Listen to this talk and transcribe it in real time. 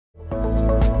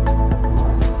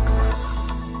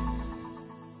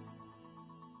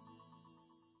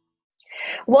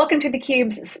Welcome to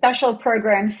theCUBE's special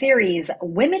program series,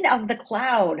 Women of the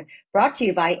Cloud, brought to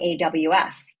you by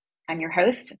AWS. I'm your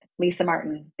host, Lisa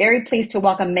Martin. Very pleased to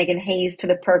welcome Megan Hayes to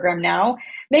the program now.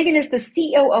 Megan is the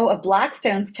COO of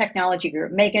Blackstone's technology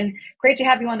group. Megan, great to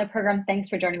have you on the program. Thanks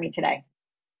for joining me today.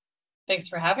 Thanks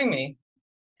for having me.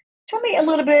 Tell me a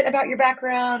little bit about your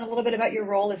background, a little bit about your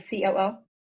role as COO.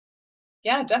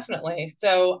 Yeah, definitely.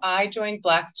 So I joined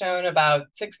Blackstone about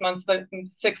 6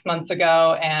 months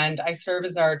ago, and I serve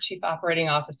as our Chief Operating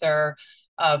Officer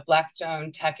of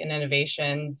Blackstone Tech and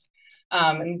Innovations.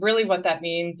 And really what that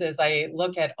means is I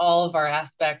look at all of our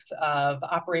aspects of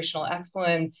operational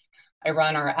excellence. I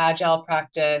run our agile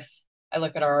practice. I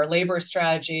look at our labor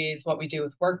strategies, what we do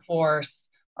with workforce,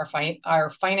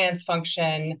 our finance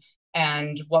function,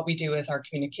 and what we do with our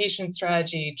communication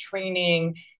strategy,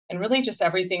 training, and really just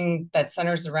everything that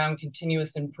centers around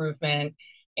continuous improvement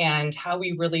and how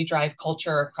we really drive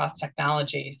culture across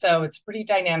technology. So it's a pretty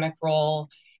dynamic role.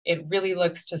 It really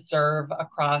looks to serve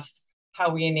across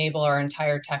how we enable our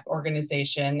entire tech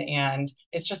organization, and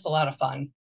it's just a lot of fun.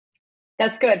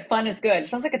 That's good. Fun is good.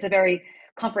 Sounds like it's a very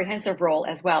comprehensive role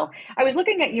as well. I was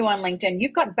looking at you on LinkedIn.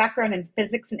 You've got background in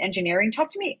physics and engineering.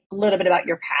 Talk to me a little bit about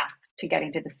your path to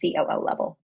getting to the COO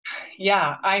level.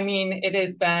 Yeah, I mean, it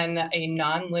has been a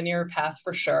non-linear path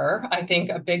for sure. I think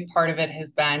a big part of it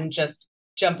has been just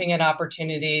jumping at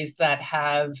opportunities that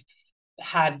have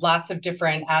had lots of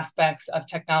different aspects of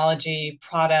technology,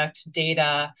 product,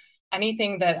 data,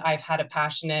 anything that I've had a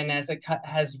passion in as it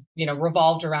has,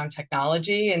 revolved around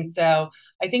technology. And so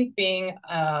I think being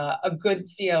a good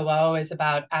COO is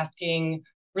about asking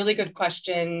really good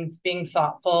questions, being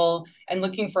thoughtful, and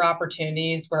looking for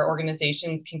opportunities where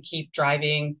organizations can keep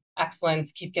driving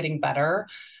excellence, keep getting better.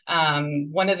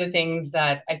 One of the things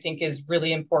that I think is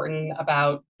really important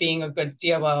about being a good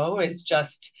COO is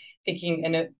just thinking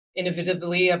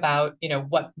innovatively about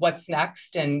what's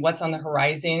next and what's on the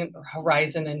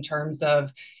horizon in terms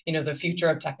of the future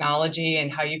of technology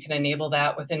and how you can enable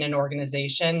that within an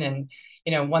organization.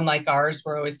 And one like ours,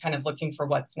 we're always kind of looking for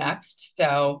what's next.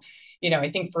 So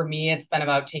I think for me, it's been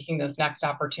about taking those next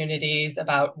opportunities,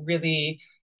 about really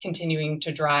continuing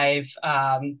to drive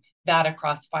that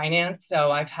across finance.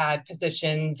 So I've had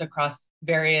positions across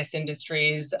various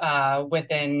industries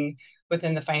within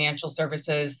the financial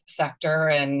services sector,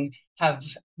 and have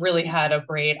really had a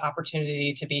great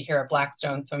opportunity to be here at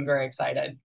Blackstone. So I'm very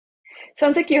excited.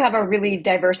 Sounds like you have a really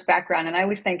diverse background. And I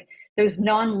always think those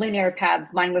non-linear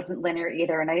paths, mine wasn't linear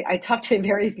either. And I talk to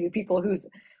very few people whose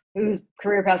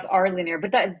career paths are linear,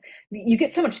 but that you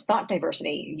get so much thought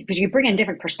diversity because you bring in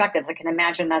different perspectives. I can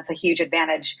imagine that's a huge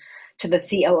advantage to the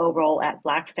COO role at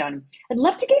Blackstone. I'd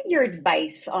love to get your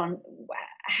advice on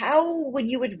how would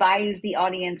you advise the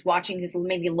audience watching who's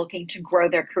maybe looking to grow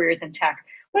their careers in tech?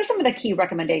 What are some of the key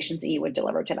recommendations that you would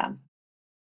deliver to them?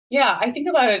 Yeah, I think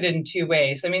about it in two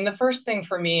ways. I mean, the first thing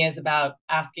for me is about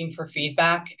asking for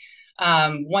feedback.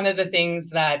 One of the things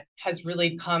that has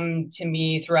really come to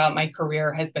me throughout my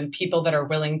career has been people that are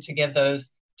willing to give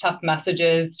those tough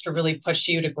messages to really push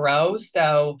you to grow.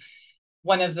 So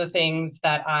one of the things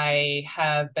that I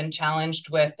have been challenged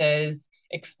with is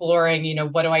exploring,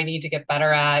 what do I need to get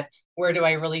better at? Where do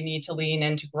I really need to lean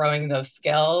into growing those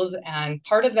skills? And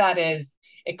part of that is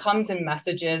it comes in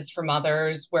messages from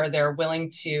others where they're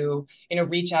willing to,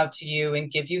 reach out to you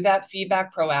and give you that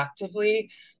feedback proactively.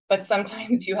 But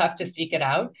sometimes you have to seek it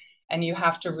out, and you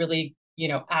have to really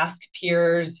ask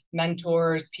peers,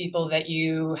 mentors, people that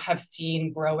you have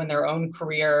seen grow in their own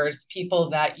careers, people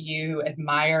that you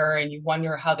admire and you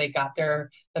wonder how they got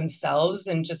there themselves,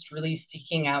 and just really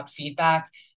seeking out feedback,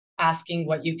 asking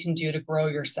what you can do to grow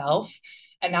yourself,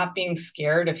 and not being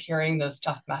scared of hearing those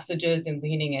tough messages and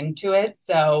leaning into it.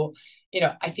 So,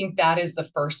 I think that is the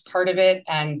first part of it,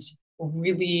 and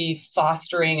really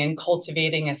fostering and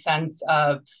cultivating a sense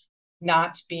of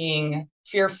not being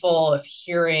fearful of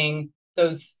hearing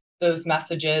those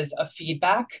messages of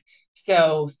feedback.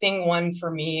 So thing one for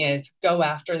me is go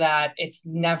after that. It's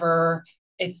never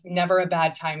a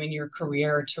bad time in your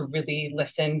career to really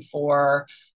listen for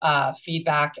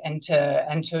feedback, and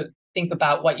to think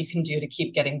about what you can do to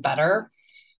keep getting better.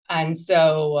 And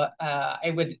so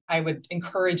I would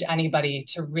encourage anybody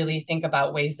to really think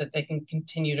about ways that they can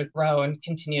continue to grow and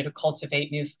continue to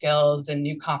cultivate new skills and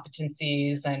new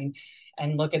competencies,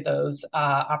 and look at those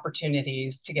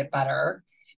opportunities to get better.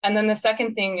 And then the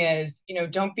second thing is,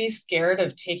 don't be scared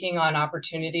of taking on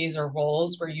opportunities or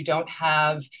roles where you don't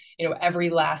have, every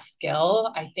last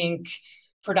skill. I think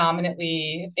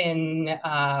predominantly in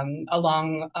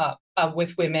along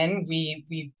with women.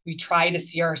 We try to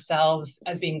see ourselves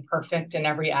as being perfect in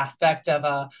every aspect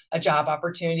of a job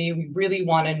opportunity. We really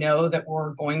want to know that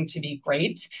we're going to be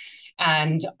great.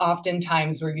 And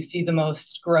oftentimes where you see the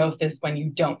most growth is when you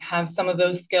don't have some of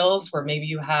those skills, where maybe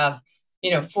you have,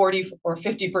 40 or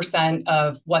 50%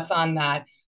 of what's on that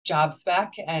job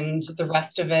spec, and the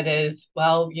rest of it is,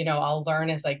 well, I'll learn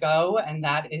as I go, and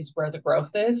that is where the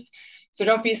growth is. So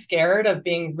don't be scared of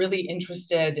being really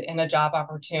interested in a job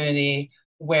opportunity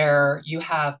where you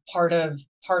have part of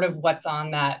what's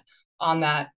on that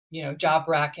job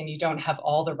rec, and you don't have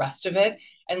all the rest of it,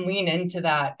 and lean into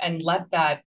that and let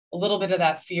that a little bit of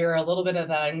that fear, a little bit of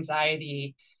that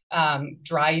anxiety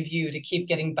drive you to keep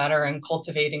getting better and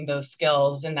cultivating those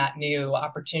skills in that new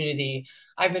opportunity.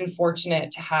 I've been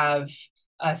fortunate to have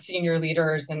senior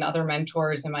leaders and other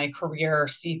mentors in my career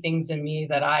see things in me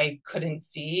that I couldn't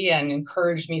see and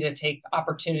encourage me to take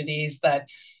opportunities that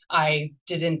I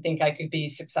didn't think I could be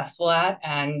successful at.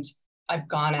 And I've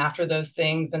gone after those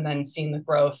things and then seen the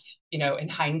growth, in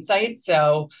hindsight.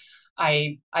 So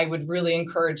I would really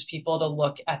encourage people to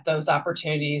look at those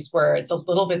opportunities where it's a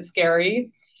little bit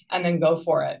scary and then go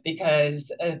for it,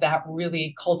 because that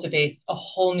really cultivates a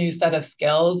whole new set of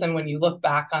skills. And when you look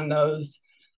back on those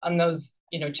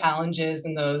challenges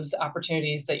and those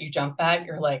opportunities that you jump at,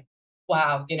 you're like,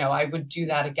 wow, I would do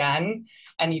that again.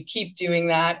 And you keep doing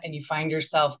that and you find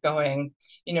yourself going,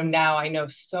 now I know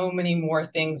so many more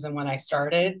things than when I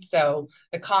started. So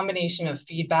the combination of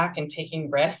feedback and taking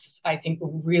risks, I think,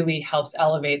 really helps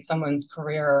elevate someone's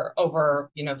career over,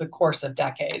 the course of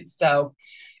decades. So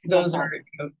Love those that.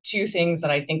 are two things that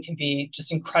I think can be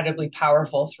just incredibly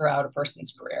powerful throughout a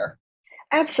person's career.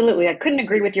 Absolutely. I couldn't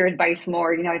agree with your advice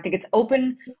more. I think it's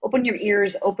open your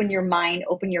ears, open your mind,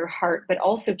 open your heart, but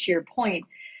also to your point,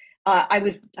 I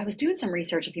was doing some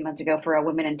research a few months ago for a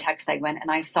Women in Tech segment,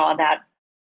 and I saw that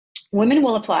women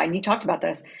will apply, and you talked about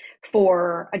this,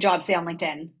 for a job, say on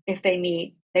LinkedIn, if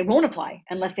they won't apply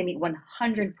unless they meet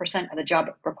 100% of the job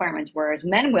requirements, whereas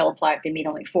men will apply if they meet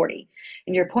only 40.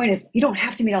 And your point is, you don't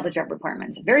have to meet all the job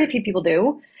requirements. Very few people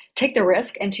do. Take the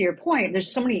risk. And to your point,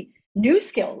 there's so many new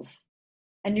skills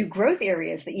and new growth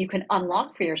areas that you can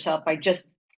unlock for yourself by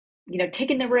just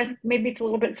taking the risk. Maybe it's a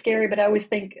little bit scary, but I always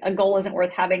think a goal isn't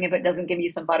worth having if it doesn't give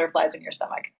you some butterflies in your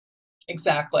stomach.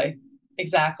 Exactly.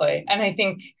 Exactly. And I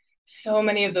think so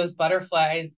many of those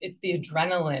butterflies, it's the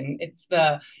adrenaline, it's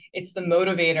the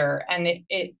motivator, and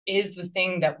it is the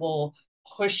thing that will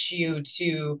push you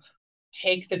to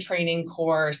take the training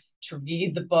course, to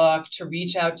read the book, to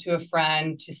reach out to a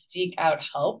friend, to seek out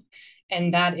help.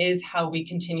 And that is how we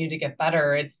continue to get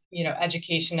better. It's,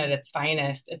 education at its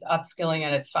finest, it's upskilling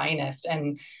at its finest.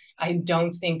 And I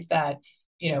don't think that,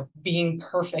 being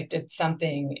perfect at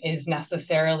something is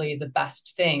necessarily the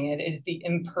best thing. It is the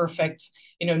imperfect,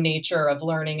 nature of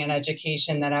learning and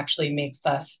education that actually makes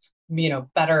us,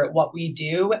 better at what we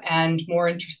do and more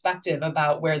introspective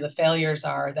about where the failures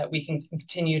are, that we can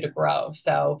continue to grow.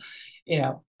 So,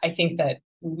 I think that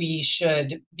we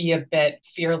should be a bit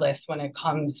fearless when it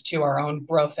comes to our own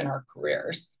growth in our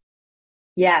careers.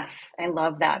 Yes, I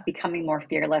love that. Becoming more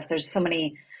fearless. There's so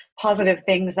many positive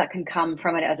things that can come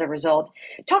from it as a result.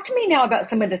 Talk to me now about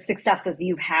some of the successes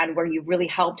you've had where you've really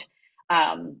helped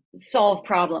solve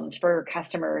problems for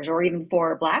customers or even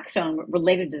for Blackstone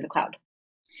related to the cloud.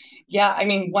 Yeah, I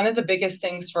mean, one of the biggest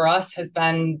things for us has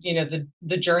been,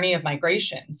 the journey of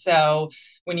migration. So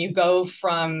when you go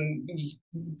from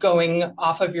going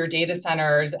off of your data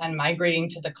centers and migrating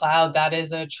to the cloud, that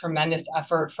is a tremendous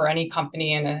effort for any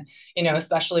company, and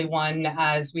especially one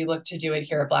as we look to do it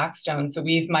here at Blackstone. So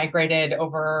we've migrated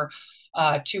over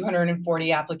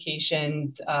 240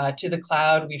 applications to the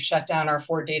cloud. We've shut down our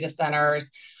 4 data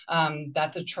centers.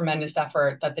 That's a tremendous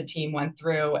effort that the team went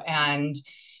through, and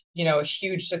a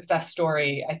huge success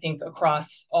story, I think,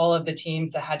 across all of the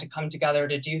teams that had to come together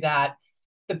to do that.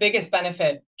 The biggest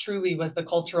benefit truly was the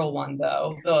cultural one,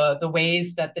 though, the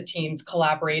ways that the teams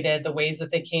collaborated, the ways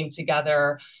that they came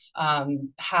together,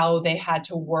 how they had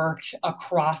to work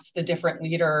across the different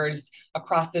leaders,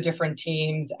 across the different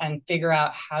teams, and figure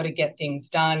out how to get things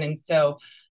done. And so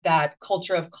that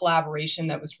culture of collaboration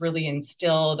that was really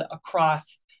instilled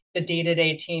across the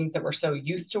day-to-day teams that were so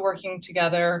used to working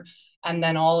together, and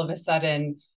then all of a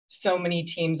sudden, so many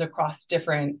teams across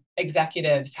different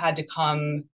executives had to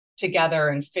come together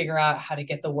and figure out how to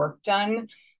get the work done.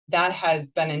 That has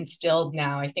been instilled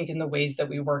now, I think, in the ways that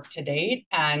we work to date.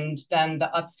 And then the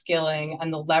upskilling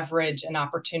and the leverage and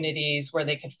opportunities where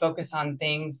they could focus on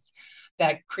things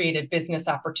that created business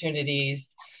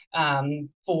opportunities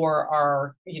for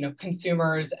our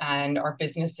consumers and our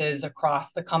businesses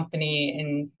across the company,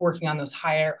 and working on those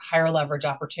higher leverage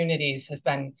opportunities has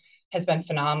been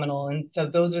phenomenal. And so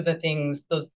those are the things,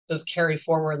 those carry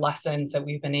forward lessons that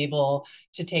we've been able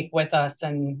to take with us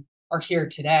and are here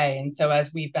today. And so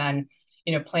as we've been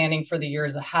planning for the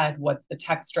years ahead, what's the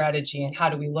tech strategy and how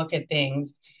do we look at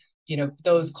things,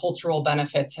 those cultural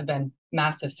benefits have been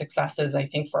massive successes, I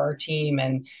think, for our team,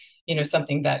 and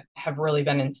something that have really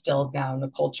been instilled now in the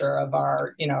culture of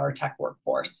our tech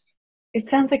workforce. It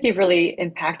sounds like you've really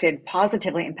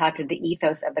positively impacted the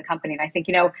ethos of the company. And I think,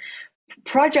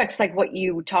 projects like what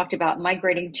you talked about,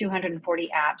 migrating 240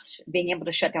 apps, being able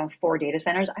to shut down 4 data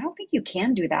centers, I don't think you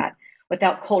can do that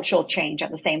without cultural change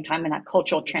at the same time. And that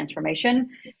cultural transformation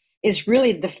is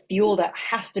really the fuel that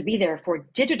has to be there for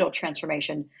digital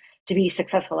transformation to be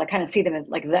successful. I kind of see them as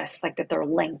like this, like that they're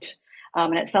linked.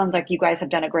 And it sounds like you guys have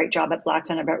done a great job at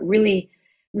Blackstone about really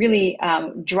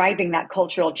driving that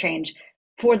cultural change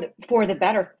for the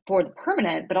better, for the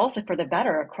permanent, but also for the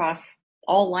better across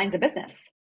all lines of business.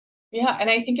 Yeah, and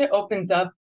I think it opens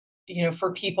up,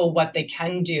 for people what they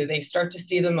can do. They start to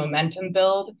see the momentum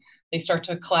build. They start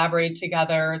to collaborate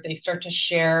together. They start to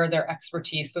share their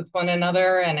expertise with one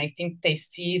another. And I think they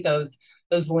see those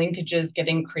linkages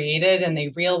getting created, and they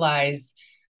realize,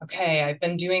 okay, I've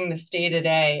been doing this day to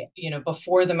day,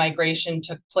 before the migration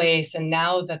took place. And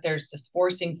now that there's this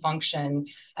forcing function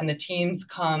and the teams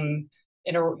come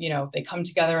they come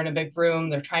together in a big room,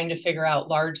 they're trying to figure out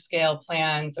large scale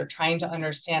plans, they're trying to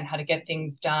understand how to get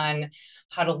things done,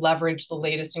 how to leverage the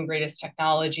latest and greatest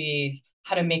technologies,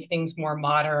 how to make things more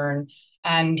modern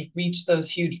and reach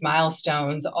those huge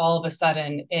milestones. All of a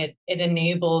sudden, it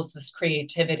enables this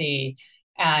creativity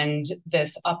and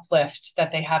this uplift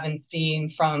that they haven't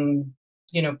seen from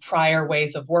prior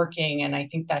ways of working. And I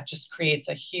think that just creates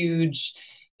a huge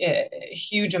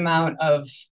amount of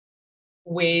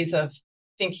ways of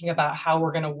thinking about how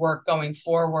we're going to work going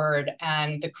forward,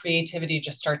 and the creativity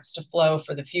just starts to flow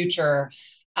for the future,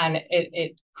 and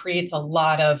it creates a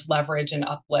lot of leverage and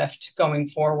uplift going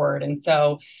forward. And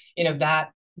so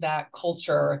that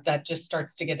culture that just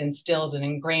starts to get instilled and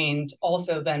ingrained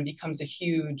also then becomes a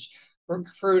huge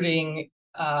recruiting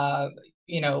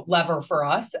lever for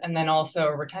us, and then also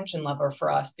a retention lever for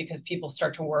us, because people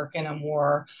start to work in a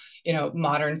more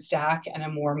modern stack and a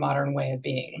more modern way of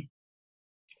being.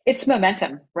 It's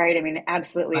momentum, right? I mean,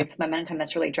 absolutely. It's momentum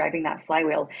that's really driving that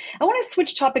flywheel. I want to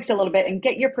switch topics a little bit and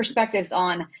get your perspectives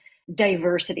on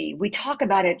diversity. We talk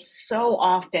about it so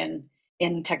often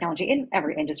in technology, in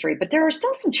every industry, but there are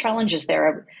still some challenges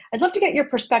there. I'd love to get your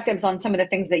perspectives on some of the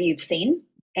things that you've seen,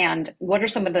 and what are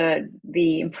some of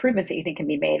the improvements that you think can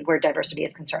be made where diversity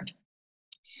is concerned.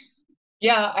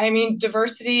 Yeah, I mean,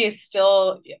 diversity is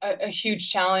still a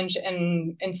huge challenge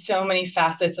in so many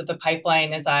facets of the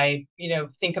pipeline, as I,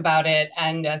 think about it,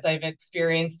 and as I've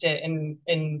experienced it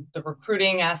in the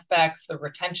recruiting aspects, the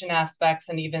retention aspects,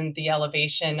 and even the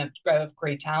elevation of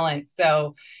great talent.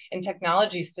 So in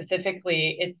technology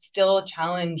specifically, it's still a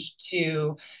challenge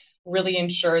to really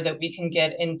ensure that we can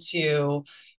get into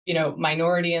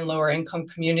minority and lower income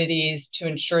communities, to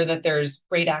ensure that there's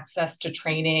great access to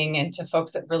training and to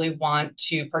folks that really want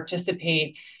to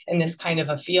participate in this kind of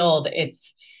a field.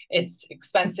 It's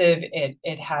expensive.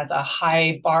 It has a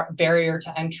high barrier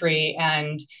to entry,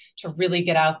 and to really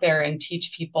get out there and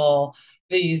teach people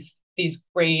these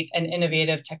great and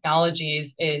innovative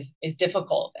technologies is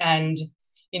difficult. And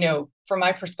from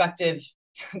my perspective,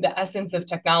 the essence of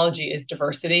technology is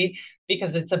diversity,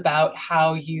 because it's about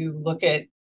how you look at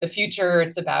the future.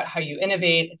 It's about how you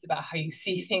innovate. It's about how you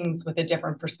see things with a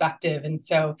different perspective. And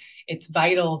so it's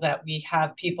vital that we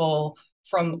have people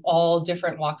from all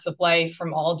different walks of life,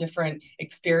 from all different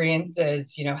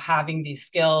experiences, having these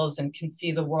skills and can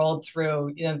see the world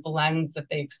through the lens that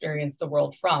they experience the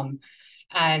world from.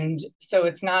 And so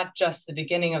it's not just the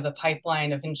beginning of the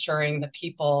pipeline of ensuring that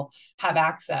people have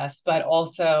access, but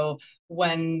also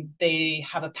when they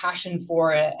have a passion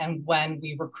for it, and when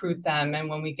we recruit them, and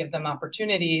when we give them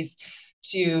opportunities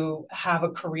to have a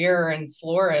career and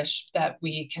flourish, that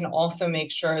we can also make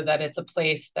sure that it's a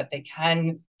place that they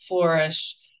can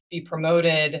flourish, be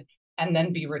promoted, and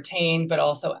then be retained, but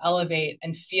also elevate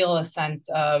and feel a sense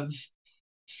of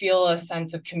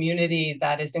community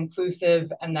that is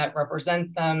inclusive and that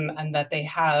represents them, and that they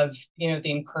have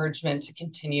the encouragement to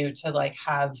continue to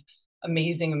have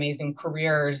amazing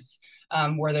careers,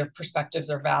 where their perspectives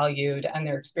are valued and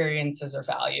their experiences are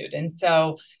valued. And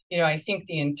so I think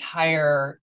the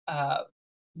entire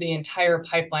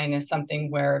pipeline is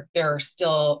something where there's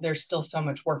still so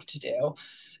much work to do.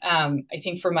 I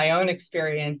think from my own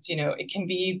experience, it can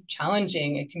be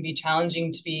challenging. It can be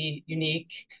challenging to be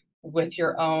unique with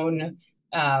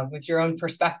with your own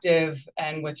perspective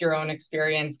and with your own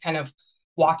experience, kind of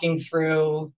walking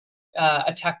through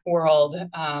a tech world,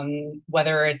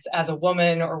 whether it's as a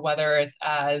woman or whether it's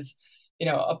as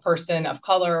a person of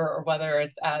color or whether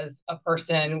it's as a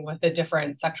person with a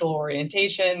different sexual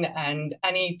orientation and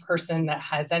any person that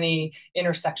has any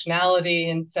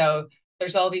intersectionality. And so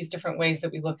there's all these different ways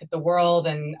that we look at the world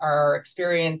and our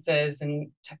experiences, and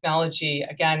technology,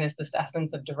 again, is this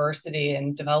essence of diversity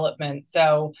and development.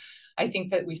 So I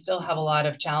think that we still have a lot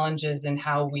of challenges in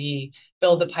how we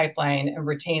build the pipeline and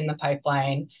retain the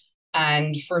pipeline.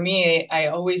 And for me, I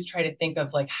always try to think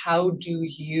of like, how do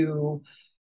you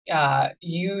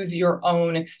use your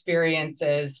own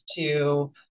experiences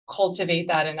to cultivate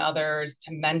that in others,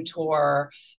 to mentor,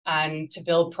 and to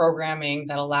build programming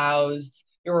that allows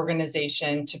your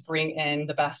organization to bring in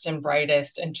the best and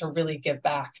brightest and to really give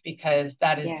back, because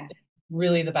that is Yeah.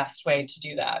 really the best way to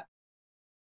do that.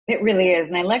 It really is.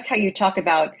 And I like how you talk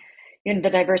about the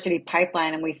diversity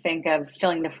pipeline and we think of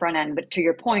filling the front end. But to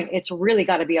your point, it's really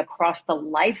got to be across the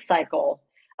life cycle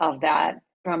of that,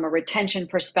 from a retention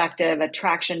perspective,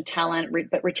 attraction, talent,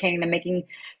 but retaining them, making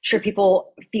sure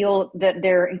people feel that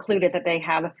they're included, that they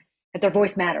have, that their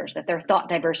voice matters, that their thought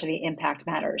diversity impact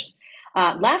matters.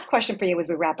 Last question for you as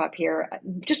we wrap up here.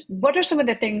 Just what are some of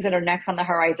the things that are next on the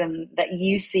horizon that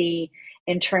you see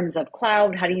in terms of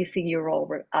cloud? How do you see your role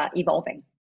evolving?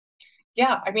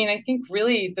 Yeah, I mean, I think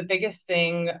really the biggest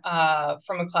thing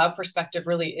from a cloud perspective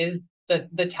really is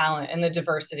the talent and the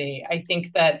diversity. I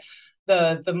think that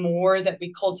the more that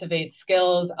we cultivate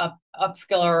skills,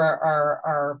 upskill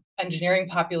our engineering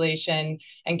population,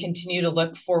 and continue to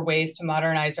look for ways to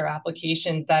modernize our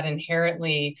applications, that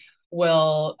inherently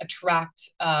will attract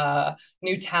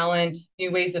new talent, new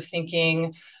ways of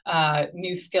thinking,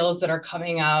 new skills that are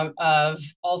coming out of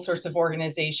all sorts of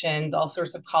organizations, all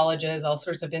sorts of colleges, all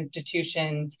sorts of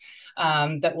institutions,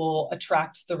 that will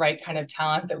attract the right kind of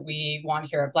talent that we want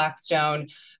here at Blackstone.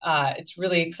 It's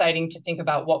really exciting to think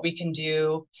about what we can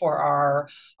do for our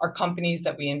companies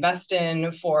that we invest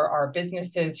in, for our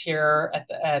businesses here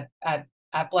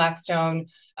at Blackstone,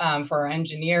 for our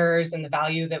engineers, and the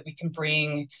value that we can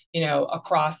bring,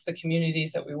 across the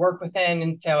communities that we work within.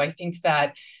 And so I think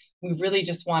that we really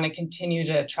just want to continue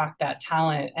to attract that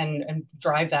talent and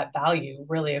drive that value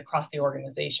really across the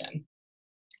organization.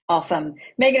 Awesome.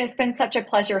 Megan, it's been such a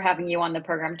pleasure having you on the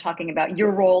program talking about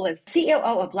your role as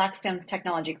COO of Blackstone's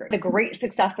technology group, the great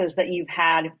successes that you've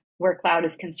had where cloud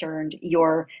is concerned,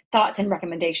 your thoughts and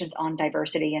recommendations on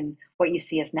diversity and what you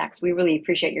see as next. We really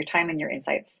appreciate your time and your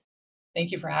insights.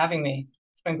 Thank you for having me.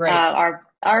 It's been great.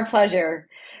 Our pleasure.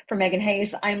 For Megan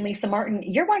Hayes, I'm Lisa Martin.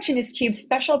 You're watching this CUBE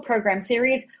special program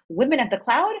series, Women of the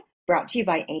Cloud, brought to you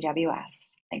by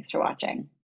AWS. Thanks for watching.